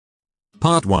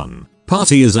Part 1.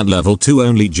 Party is at level 2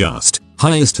 only just.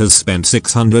 Highest has spent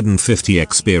 650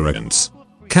 experience.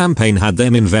 Campaign had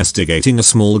them investigating a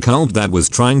small cult that was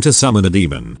trying to summon a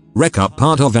demon, wreck up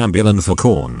part of Ambulon for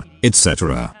corn,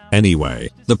 etc. Anyway,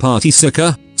 the party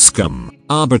Seeker, Scum,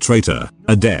 Arbitrator,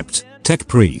 Adept, Tech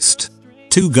Priest,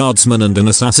 2 guardsmen and an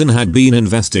assassin had been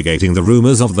investigating the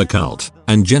rumors of the cult,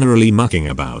 and generally mucking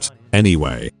about.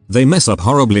 Anyway, they mess up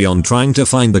horribly on trying to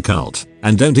find the cult,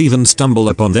 and don't even stumble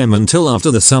upon them until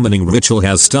after the summoning ritual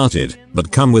has started, but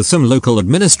come with some local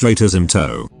administrators in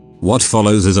tow. What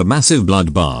follows is a massive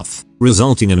bloodbath,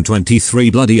 resulting in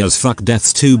 23 bloody as fuck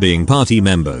deaths, 2 being party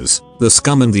members, the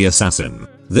Scum and the assassin.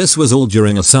 This was all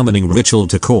during a summoning ritual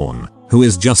to Korn, who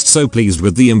is just so pleased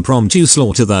with the impromptu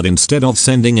slaughter that instead of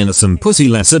sending in some pussy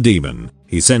lesser demon,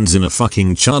 he sends in a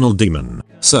fucking charnel demon.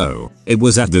 So, it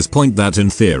was at this point that in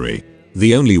theory,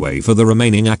 the only way for the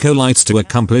remaining acolytes to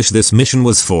accomplish this mission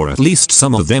was for at least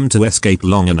some of them to escape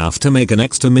long enough to make an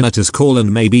exterminatus call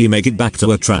and maybe make it back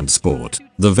to a transport.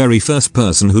 The very first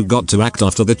person who got to act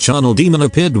after the charnel demon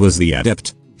appeared was the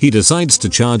adept. He decides to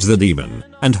charge the demon,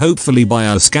 and hopefully buy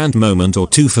a scant moment or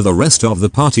two for the rest of the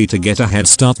party to get a head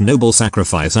start, noble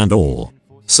sacrifice and all.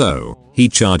 So, he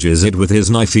charges it with his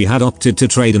knife he had opted to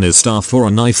trade in his staff for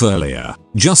a knife earlier,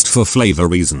 just for flavor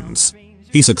reasons.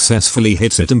 He successfully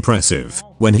hits it impressive,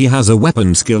 when he has a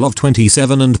weapon skill of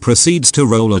 27 and proceeds to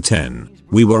roll a 10.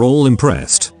 We were all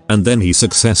impressed, and then he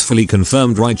successfully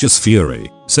confirmed righteous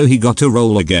fury, so he got to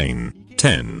roll again,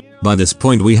 10. By this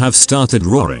point we have started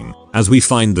roaring, as we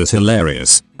find this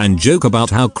hilarious, and joke about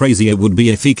how crazy it would be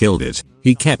if he killed it.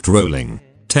 He kept rolling,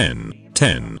 10,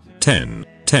 10, 10,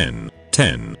 10,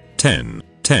 10, 10,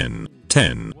 10,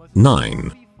 10,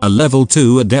 9. A level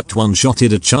 2 adept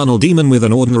one-shotted a charnel demon with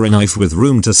an ordinary knife with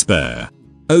room to spare.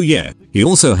 Oh yeah, he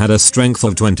also had a strength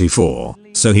of 24,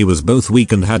 so he was both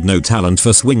weak and had no talent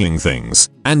for swinging things,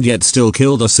 and yet still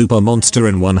killed a super monster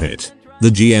in one hit. The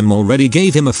GM already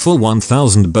gave him a full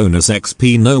 1000 bonus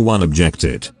XP, no one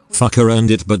objected. Fucker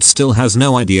earned it but still has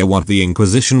no idea what the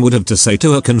Inquisition would have to say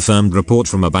to a confirmed report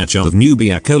from a batch of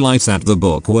newbie acolytes that the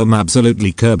bookworm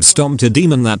absolutely curb-stomped a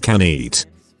demon that can eat.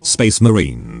 Space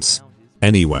Marines.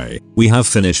 Anyway, we have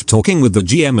finished talking with the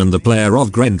GM and the player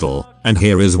of Grendel, and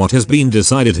here is what has been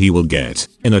decided he will get,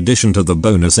 in addition to the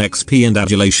bonus XP and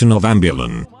adulation of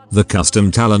Ambulon. The custom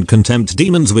talent Contempt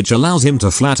Demons, which allows him to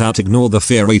flat out ignore the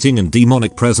fear rating and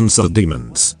demonic presence of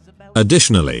demons.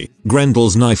 Additionally,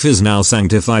 Grendel's knife is now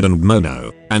sanctified and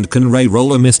mono, and can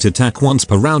re-roll a missed attack once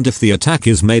per round if the attack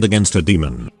is made against a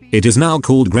demon. It is now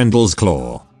called Grendel's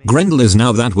Claw. Grendel is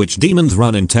now that which demons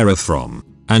run in terror from.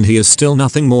 And he is still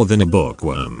nothing more than a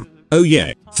bookworm. Oh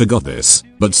yeah, forgot this,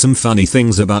 but some funny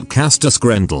things about Castus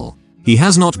Grendel. He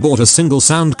has not bought a single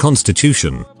sound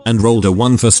constitution, and rolled a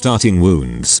 1 for starting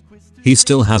wounds. He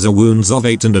still has a wounds of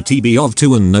 8 and a TB of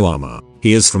 2 and no armor.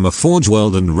 He is from a Forge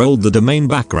world and rolled the domain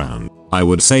background. I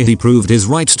would say he proved his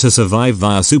right to survive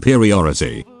via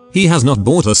superiority. He has not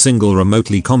bought a single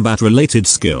remotely combat related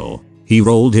skill. He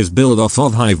rolled his build off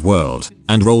of Hive World,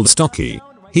 and rolled stocky.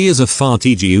 He is a far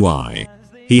TGUI.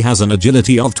 He has an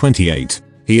agility of 28.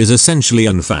 He is essentially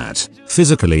unfat,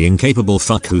 physically incapable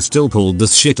fuck who still pulled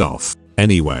this shit off.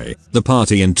 Anyway, the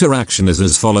party interaction is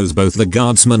as follows: both the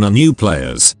guardsmen are new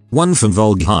players, one from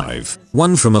Volg Hive,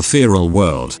 one from a feral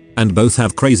world, and both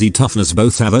have crazy toughness,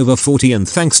 both have over 40, and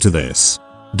thanks to this,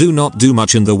 do not do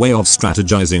much in the way of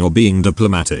strategizing or being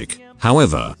diplomatic.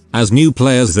 However, as new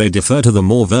players they defer to the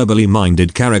more verbally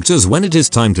minded characters when it is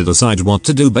time to decide what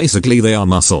to do. Basically they are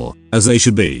muscle, as they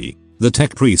should be. The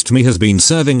Tech Priest me has been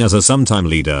serving as a sometime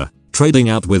leader, trading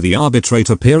out with the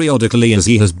Arbitrator periodically as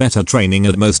he has better training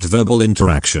at most verbal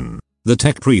interaction. The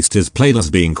Tech Priest is played as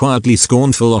being quietly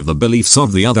scornful of the beliefs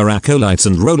of the other acolytes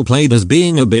and role-played as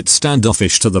being a bit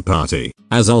standoffish to the party,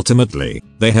 as ultimately,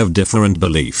 they have different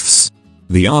beliefs.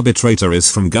 The Arbitrator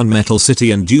is from Gunmetal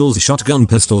City and duels shotgun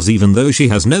pistols even though she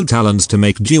has no talents to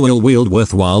make dual wield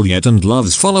worthwhile yet, and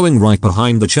loves following right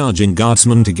behind the charging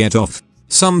guardsman to get off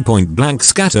some point blank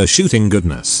scatter shooting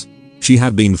goodness. She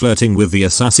had been flirting with the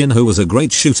assassin who was a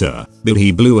great shooter, but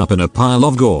he blew up in a pile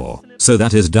of gore, so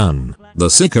that is done. The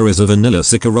Seeker is a vanilla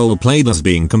Seeker role played as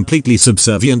being completely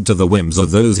subservient to the whims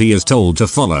of those he is told to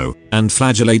follow, and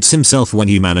flagellates himself when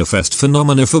he manifests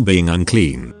phenomena for being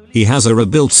unclean. He has a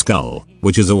rebuilt skull,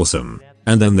 which is awesome.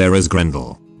 And then there is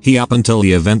Grendel. He up until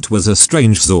the event was a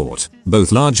strange sort,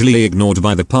 both largely ignored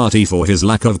by the party for his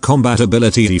lack of combat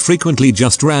ability. He frequently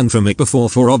just ran from it before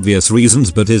for obvious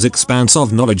reasons, but his expanse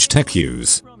of knowledge, tech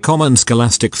use, common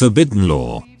scholastic forbidden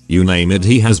lore, you name it,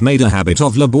 he has made a habit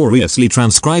of laboriously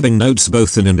transcribing notes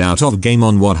both in and out of game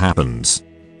on what happens.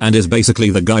 and is basically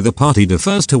the guy the party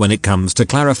defers to when it comes to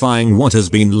clarifying what has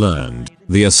been learned.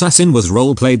 The assassin was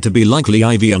role-played to be likely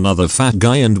Ivy, another fat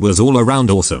guy, and was all around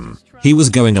awesome. He was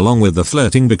going along with the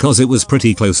flirting because it was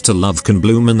pretty close to love can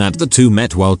bloom and that the two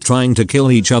met while trying to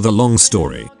kill each other. Long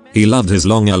story. He loved his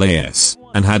long LAS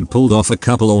and had pulled off a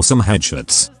couple awesome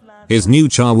headshots. His new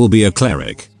char will be a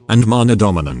cleric and mana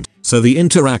dominant, so the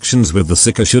interactions with the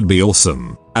Seeker should be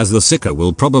awesome, as the Seeker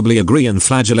will probably agree and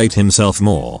flagellate himself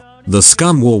more. The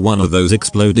scum wore one of those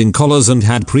exploding collars and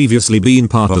had previously been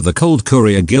part of the Cold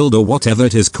Courier Guild or whatever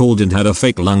it is called, and had a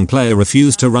fake lung player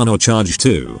refuse to run or charge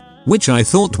to, which I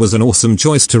thought was an awesome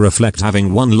choice to reflect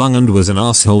having one lung, and was an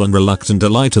asshole and reluctant to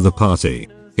lie to the party.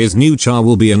 His new char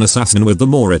will be an assassin with the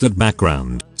Morated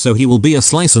background, so he will be a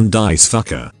slice and dice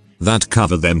fucker. That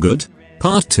covered them good?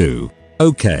 Part 2.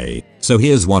 Okay, so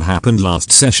here's what happened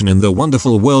last session in the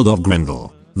wonderful world of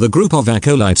Grendel. The group of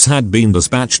acolytes had been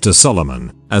dispatched to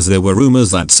Solomon, as there were rumors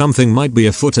that something might be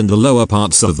afoot in the lower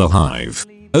parts of the hive.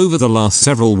 Over the last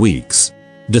several weeks,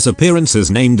 disappearances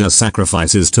named as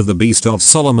sacrifices to the beast of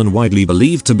Solomon, widely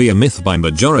believed to be a myth by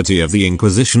majority of the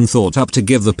Inquisition, thought up to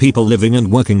give the people living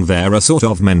and working there a sort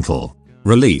of mental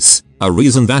release. A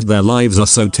reason that their lives are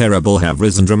so terrible have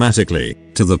risen dramatically,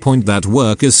 to the point that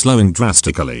work is slowing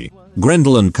drastically.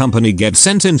 Grendel and company get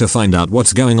sent in to find out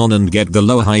what's going on and get the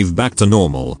lower hive back to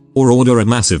normal, or order a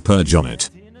massive purge on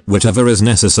it. Whichever is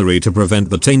necessary to prevent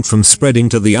the taint from spreading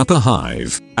to the upper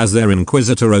hive, as their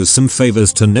inquisitor owes some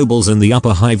favors to nobles in the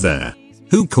upper hive there,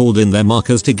 who called in their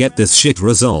markers to get this shit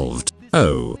resolved.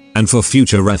 Oh, and for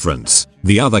future reference,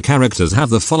 the other characters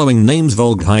have the following names: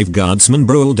 Volg Hive Guardsman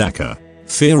Bruel Daka,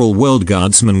 Feral World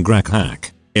Guardsman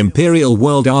Grakak, Imperial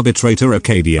World Arbitrator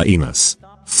Arcadia Enos,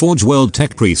 Forge World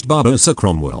Tech Priest Barbosa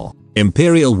Cromwell,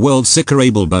 Imperial World Seeker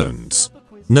Able Bones,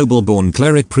 Nobleborn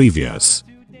Cleric Previous,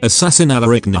 Assassin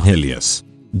Alaric Nihilius,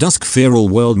 Dusk Feral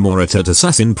World Moratet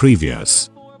Assassin Previous,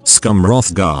 Scum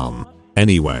Rothgarm.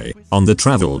 Anyway, on the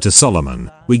travel to Solomon,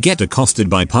 we get accosted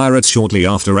by pirates shortly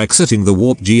after exiting the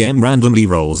warp. GM randomly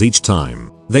rolls each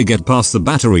time they get past the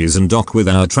batteries and dock with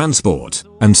our transport,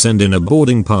 and send in a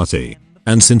boarding party.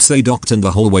 And since they docked in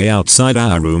the hallway outside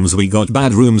our rooms, we got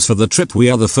bad rooms for the trip. We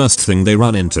are the first thing they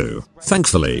run into.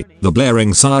 Thankfully, the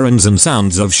blaring sirens and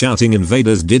sounds of shouting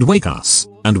invaders did wake us,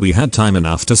 and we had time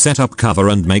enough to set up cover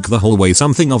and make the hallway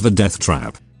something of a death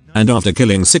trap. And after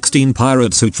killing 16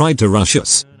 pirates who tried to rush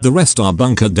us, the rest are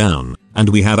bunkered down, and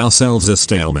we have ourselves a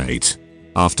stalemate.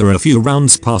 After a few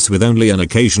rounds pass with only an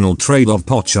occasional trail of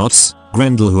potshots,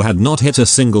 Grendel, who had not hit a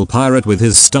single pirate with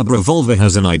his stub revolver,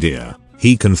 has an idea.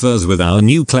 He confers with our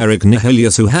new cleric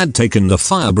Nihilius, who had taken the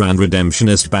firebrand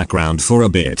redemptionist background for a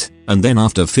bit, and then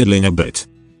after fiddling a bit,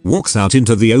 walks out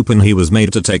into the open. He was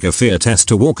made to take a fear test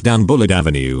to walk down Bullet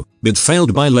Avenue, but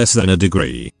failed by less than a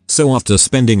degree, so after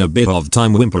spending a bit of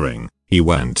time whimpering, he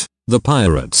went. The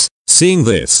pirates, seeing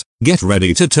this, get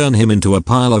ready to turn him into a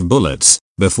pile of bullets,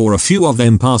 before a few of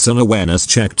them pass an awareness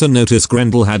check to notice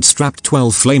Grendel had strapped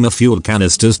 12 flamer fuel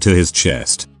canisters to his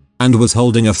chest, and was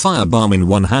holding a firebomb in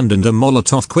one hand and a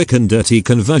Molotov quick and dirty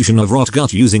conversion of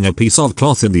rotgut using a piece of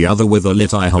cloth in the other, with a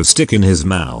lit iho stick in his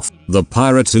mouth. The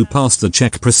pirates who pass the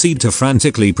check proceed to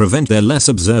frantically prevent their less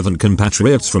observant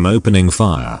compatriots from opening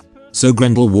fire. So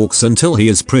Grendel walks until he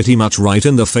is pretty much right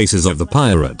in the faces of the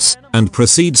pirates, and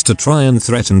proceeds to try and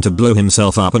threaten to blow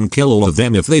himself up and kill all of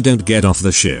them if they don't get off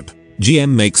the ship.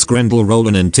 GM makes Grendel roll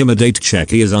an intimidate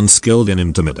check. He is unskilled in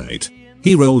intimidate.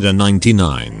 He rolled a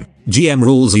 99. GM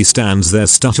rules he stands there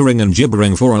stuttering and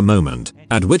gibbering for a moment,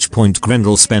 at which point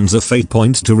Grendel spends a fate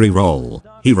point to re-roll.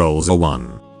 He rolls a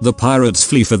 1. The pirates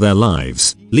flee for their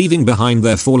lives, leaving behind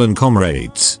their fallen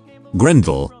comrades.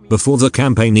 Grendel, before the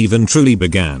campaign even truly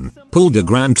began, pulled a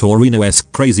Gran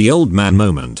Torino-esque crazy old man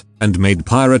moment, and made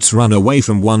pirates run away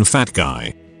from one fat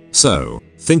guy. So,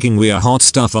 thinking we are hot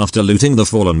stuff after looting the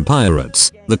fallen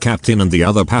pirates, the captain and the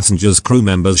other passengers' crew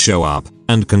members show up,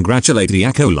 and congratulate the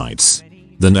acolytes.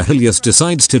 The Nihilius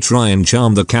decides to try and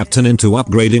charm the captain into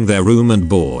upgrading their room and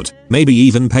board, maybe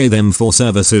even pay them for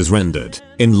services rendered,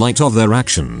 in light of their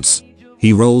actions.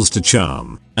 He rolls to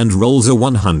charm, and rolls a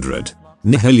 100.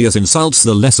 Nihilius insults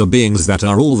the lesser beings that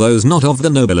are all those not of the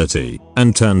nobility,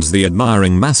 and turns the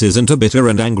admiring masses into bitter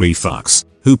and angry fucks,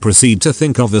 who proceed to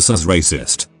think of us as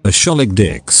racist, asholik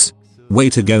dicks. Way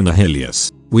to go,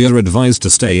 Nihilius. We are advised to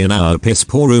stay in our piss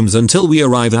poor rooms until we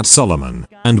arrive at Solomon,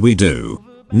 and we do.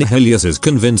 Nihilius is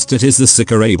convinced it is the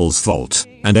Seeker Abel's fault,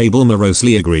 and Abel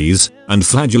morosely agrees, and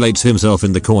flagellates himself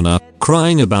in the corner,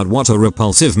 crying about what a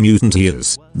repulsive mutant he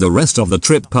is. The rest of the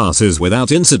trip passes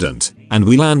without incident, and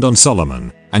we land on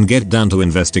Solomon, and get down to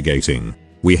investigating.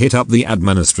 We hit up the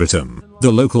administratum,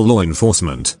 the local law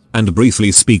enforcement, and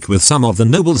briefly speak with some of the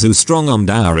nobles who strong-armed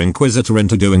our inquisitor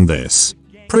into doing this.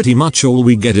 Pretty much all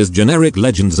we get is generic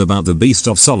legends about the Beast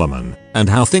of Solomon, and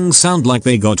how things sound like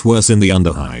they got worse in the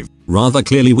Underhive. Rather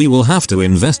clearly we will have to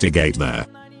investigate there.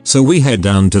 So we head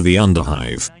down to the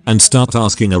Underhive, and start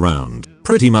asking around.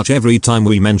 Pretty much every time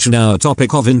we mention our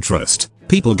topic of interest,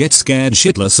 people get scared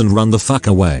shitless and run the fuck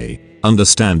away.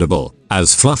 Understandable,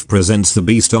 as Fluff presents the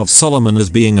Beast of Solomon as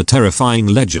being a terrifying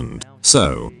legend.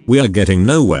 So, we are getting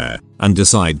nowhere, and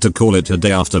decide to call it a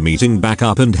day after meeting back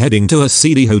up and heading to a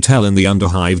seedy hotel in the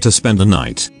Underhive to spend a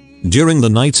night. During the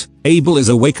night, Abel is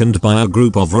awakened by a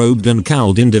group of robed and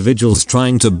cowled individuals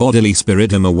trying to bodily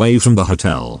spirit him away from the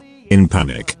hotel. In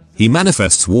panic, he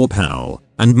manifests Warp Howl,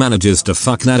 and manages to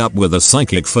fuck that up with a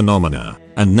psychic phenomena,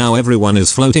 and now everyone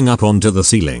is floating up onto the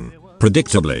ceiling.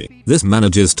 Predictably, this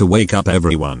manages to wake up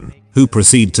everyone, who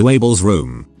proceed to Abel's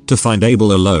room, to find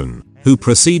Abel alone, who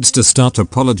proceeds to start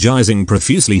apologizing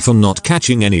profusely for not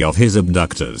catching any of his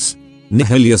abductors.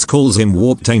 Nihilius calls him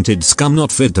warp-tainted scum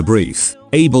not fit to breathe.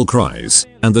 Abel cries,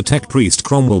 and the tech priest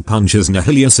Cromwell punches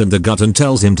Nihilius in the gut and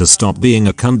tells him to stop being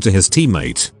a cunt to his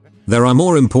teammate. There are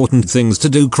more important things to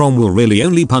do. Cromwell really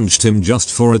only punched him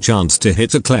just for a chance to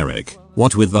hit a cleric.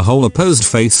 What with the whole opposed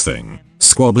faith thing?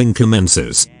 Squabbling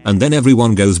commences, and then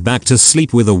everyone goes back to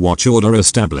sleep with a watch order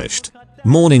established.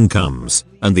 Morning comes,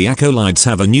 and the acolytes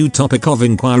have a new topic of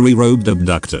inquiry: robed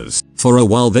abductors. For a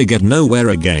while they get nowhere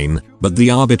again, but the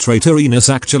arbitrator Enos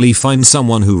actually finds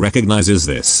someone who recognizes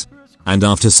this. And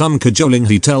after some cajoling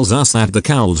he tells us that the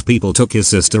cowled people took his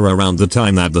sister around the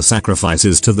time that the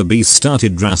sacrifices to the beast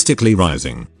started drastically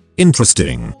rising.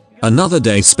 Interesting. Another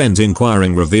day spent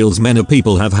inquiring reveals many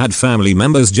people have had family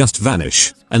members just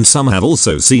vanish, and some have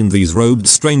also seen these robed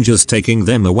strangers taking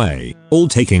them away, all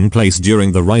taking place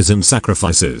during the rise in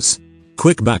sacrifices.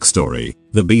 Quick backstory: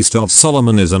 the Beast of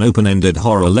Solomon is an open-ended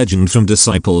horror legend from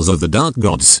disciples of the Dark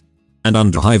Gods. And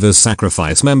Underhivers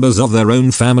sacrifice members of their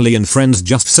own family and friends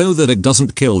just so that it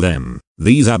doesn't kill them.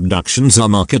 These abductions are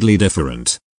markedly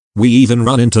different. We even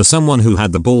run into someone who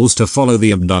had the balls to follow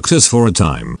the abductors for a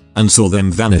time, and saw them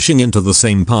vanishing into the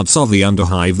same parts of the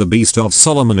Underhive the Beast of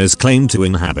Solomon is claimed to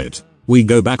inhabit. We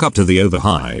go back up to the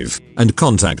Overhive, and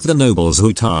contact the nobles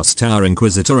who tasked our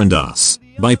Inquisitor and us,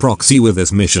 by proxy with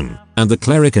this mission, and the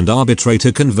cleric and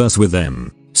arbitrator converse with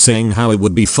them, saying how it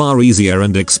would be far easier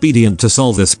and expedient to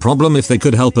solve this problem if they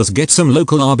could help us get some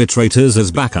local arbitrators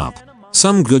as backup.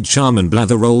 Some good charm and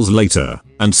blather rolls later,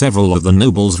 and several of the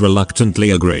nobles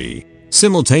reluctantly agree.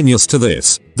 Simultaneous to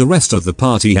this, the rest of the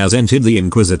party has entered the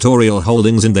inquisitorial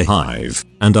holdings in the hive,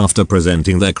 and after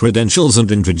presenting their credentials and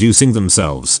introducing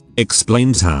themselves,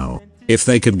 explains how, if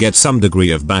they could get some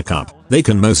degree of backup, they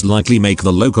can most likely make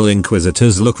the local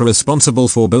inquisitors look responsible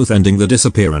for both ending the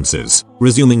disappearances,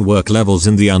 resuming work levels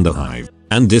in the Underhive,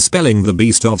 and dispelling the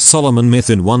Beast of Solomon myth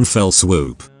in one fell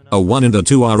swoop. A 1 and a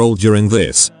 2 are rolled during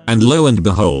this, and lo and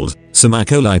behold, some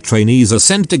acolyte trainees are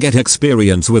sent to get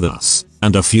experience with us,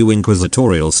 and a few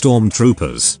inquisitorial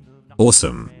stormtroopers.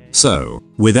 Awesome. So,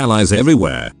 with allies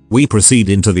everywhere, we proceed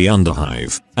into the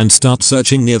Underhive, and start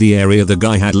searching near the area the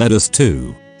guy had led us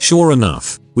to. Sure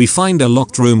enough, we find a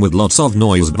locked room with lots of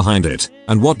noise behind it,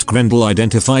 and what Grendel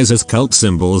identifies as cult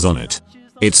symbols on it.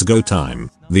 It's go time.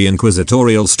 The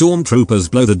inquisitorial stormtroopers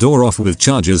blow the door off with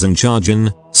charges and charge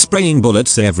in, spraying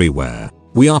bullets everywhere.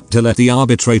 We opt to let the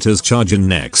arbitrators charge in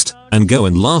next, and go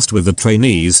in last with the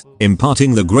trainees,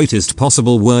 imparting the greatest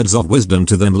possible words of wisdom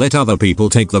to them: let other people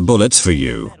take the bullets for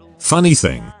you. Funny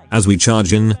thing, as we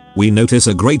charge in, we notice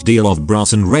a great deal of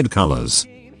brass and red colors.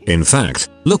 In fact,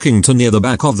 looking to near the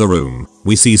back of the room,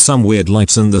 we see some weird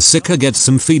lights and the Seeker gets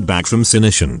some feedback from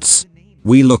Senescents.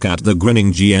 We look at the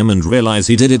grinning GM and realize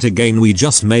he did it again. We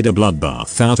just made a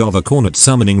bloodbath out of a cornet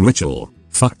summoning ritual.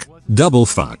 Fuck. Double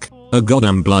fuck. A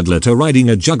goddamn bloodletter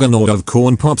riding a juggernaut of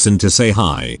corn pops in to say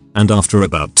hi, and after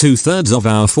about 2/3 of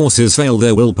our forces fail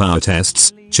their willpower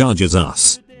tests, charges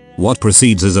us. What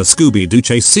proceeds is a Scooby-Doo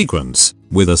chase sequence,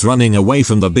 with us running away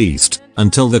from the beast,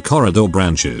 until the corridor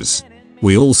branches.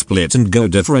 We all split and go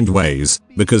different ways,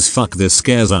 because fuck this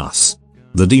scares us.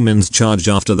 The demons charge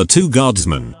after the two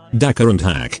guardsmen, Daka and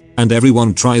Hack, and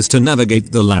everyone tries to navigate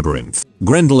the labyrinth.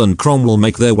 Grendel and Cromwell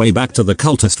make their way back to the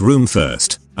cultist room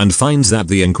first, and finds that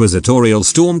the inquisitorial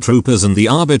stormtroopers and the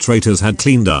arbitrators had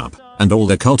cleaned up, and all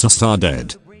the cultists are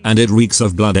dead. And it reeks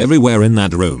of blood everywhere in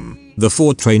that room. The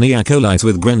 4 trainee acolytes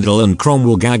with Grendel and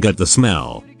Cromwell gag at the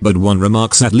smell, but one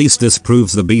remarks at least this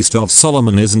proves the Beast of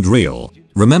Solomon isn't real.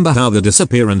 Remember how the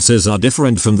disappearances are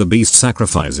different from the beast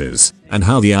sacrifices, and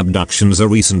how the abductions are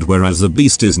recent whereas the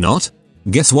beast is not?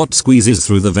 Guess what squeezes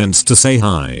through the vents to say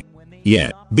hi?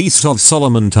 Yeah, Beast of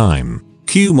Solomon time.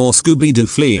 Cue more Scooby-Doo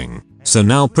fleeing. So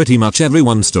now pretty much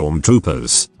everyone,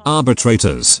 stormtroopers,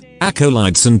 arbitrators,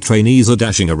 acolytes and trainees, are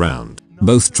dashing around,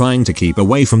 both trying to keep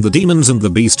away from the demons and the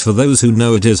beast for those who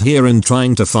know it is here and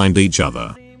trying to find each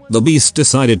other. The beast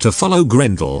decided to follow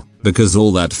Grendel, because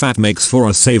all that fat makes for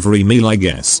a savory meal I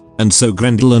guess, and so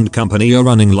Grendel and company are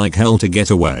running like hell to get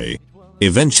away.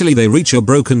 Eventually they reach a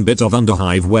broken bit of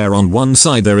underhive where on one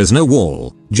side there is no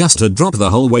wall, just a drop the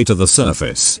whole way to the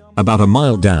surface, about a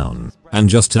mile down, and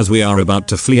just as we are about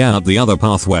to flee out the other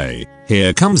pathway,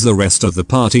 here comes the rest of the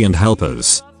party and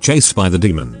helpers, chased by the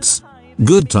demons.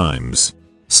 Good times.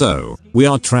 So, we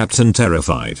are trapped and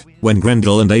terrified, when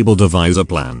Grendel and Abel devise a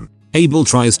plan. Abel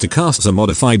tries to cast a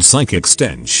modified psychic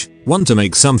stench, one to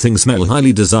make something smell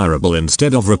highly desirable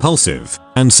instead of repulsive,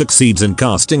 and succeeds in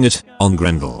casting it on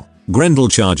Grendel. Grendel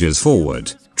charges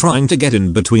forward, trying to get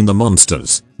in between the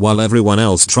monsters, while everyone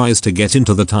else tries to get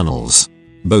into the tunnels.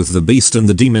 Both the beast and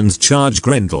the demons charge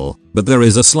Grendel, but there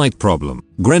is a slight problem.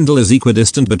 Grendel is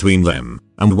equidistant between them,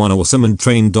 and one awesome and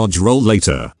trained dodge roll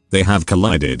later, they have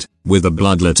collided, with the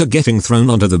bloodletter getting thrown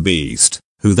onto the beast,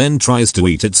 who then tries to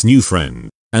eat its new friend,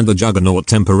 and the juggernaut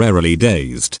temporarily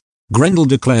dazed. Grendel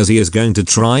declares he is going to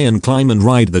try and climb and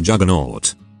ride the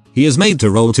juggernaut. He is made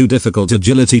to roll 2 difficult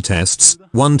agility tests,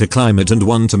 one to climb it and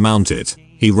one to mount it.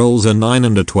 He rolls a 9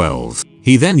 and a 12.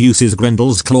 He then uses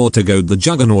Grendel's claw to goad the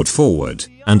juggernaut forward,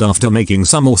 and after making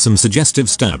some awesome suggestive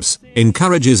stabs,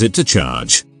 encourages it to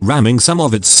charge, ramming some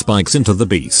of its spikes into the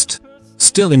beast.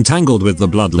 Still entangled with the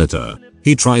bloodletter,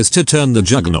 he tries to turn the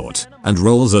juggernaut, and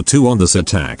rolls a 2 on this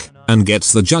attack, and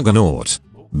gets the juggernaut.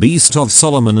 Beast of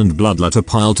Solomon and bloodletter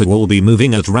pile to all be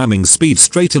moving at ramming speed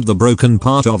straight at the broken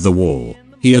part of the wall.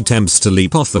 He attempts to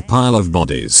leap off the pile of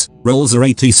bodies, rolls a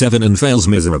 87 and fails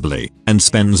miserably, and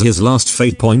spends his last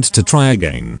fate point to try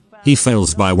again. He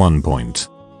fails by 1 point.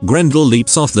 Grendel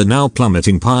leaps off the now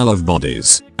plummeting pile of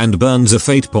bodies, and burns a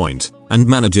fate point, and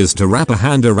manages to wrap a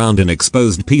hand around an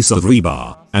exposed piece of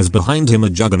rebar, as behind him a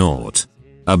juggernaut.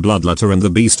 A bloodletter and the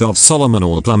Beast of Solomon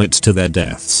all plummet to their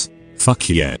deaths. Fuck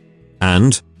yeah.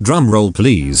 And, drum roll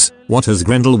please, what has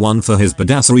Grendel won for his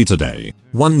badassery today?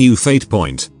 1 new fate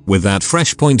point, with that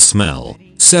fresh point smell,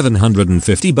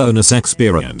 750 bonus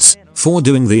experience, for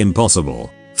doing the impossible,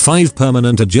 5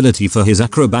 permanent agility for his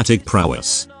acrobatic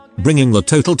prowess, bringing the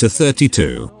total to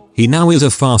 32. He now is a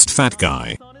fast fat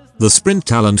guy. The sprint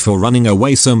talent for running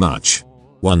away so much.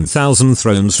 1000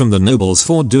 thrones from the nobles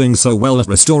for doing so well at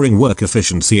restoring work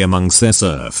efficiency amongst their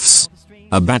serfs.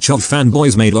 A batch of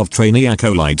fanboys made of trainee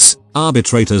acolytes,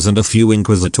 arbitrators and a few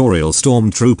inquisitorial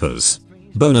stormtroopers.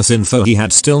 Bonus info: he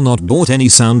had still not bought any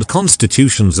sound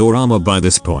constitutions or armor by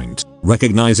this point.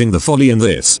 Recognizing the folly in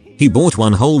this, he bought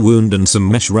 1 whole wound and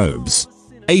some mesh robes.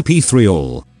 AP 3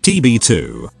 all, TB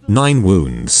 2, 9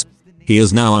 wounds. He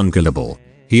is now unkillable.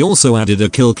 He also added a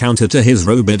kill counter to his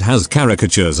robe. It has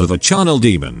caricatures of a charnel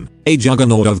demon, a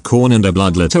juggernaut of corn and a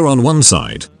bloodletter on one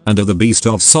side, and of the Beast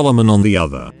of Solomon on the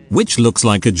other, which looks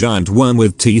like a giant worm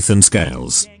with teeth and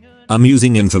scales.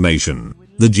 Amusing information.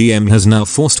 The GM has now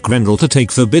forced Grendel to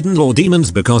take Forbidden Law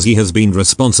demons because he has been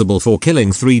responsible for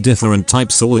killing 3 different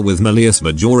types, all with Malleus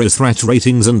Majoris threat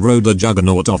ratings, and rode the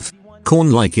juggernaut off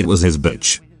corn like it was his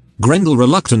bitch. Grendel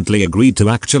reluctantly agreed to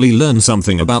actually learn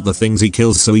something about the things he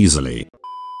kills so easily.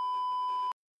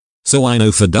 So I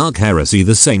know for Dark Heresy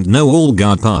this ain't no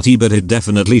all-guard party, but it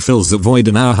definitely fills the void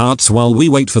in our hearts while we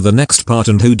wait for the next part,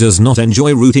 and who does not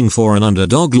enjoy rooting for an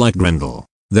underdog like Grendel?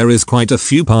 There is quite a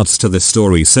few parts to this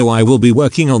story, so I will be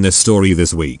working on this story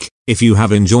this week. If you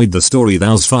have enjoyed the story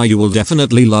thus far, you will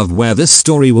definitely love where this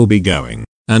story will be going.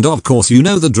 And of course you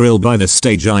know the drill by this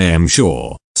stage, I am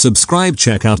sure. Subscribe,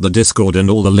 check out the Discord and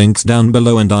all the links down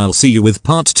below, and I'll see you with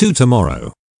part 2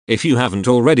 tomorrow. If you haven't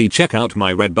already, check out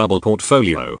my Redbubble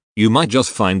portfolio. You might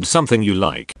just find something you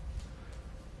like.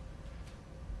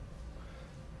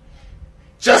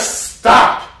 Just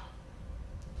stop!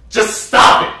 Just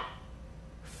stop it!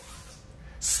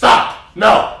 Stop!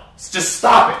 No! Just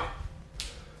stop it!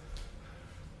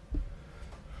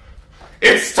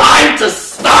 It's time to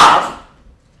stop!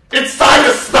 It's time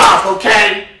to stop,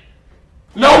 okay?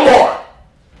 No more!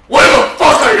 Where the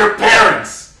fuck are your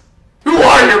parents? Who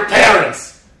are your parents?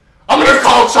 I'm gonna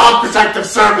call Child Protective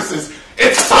Services.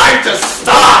 It's time to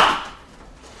stop!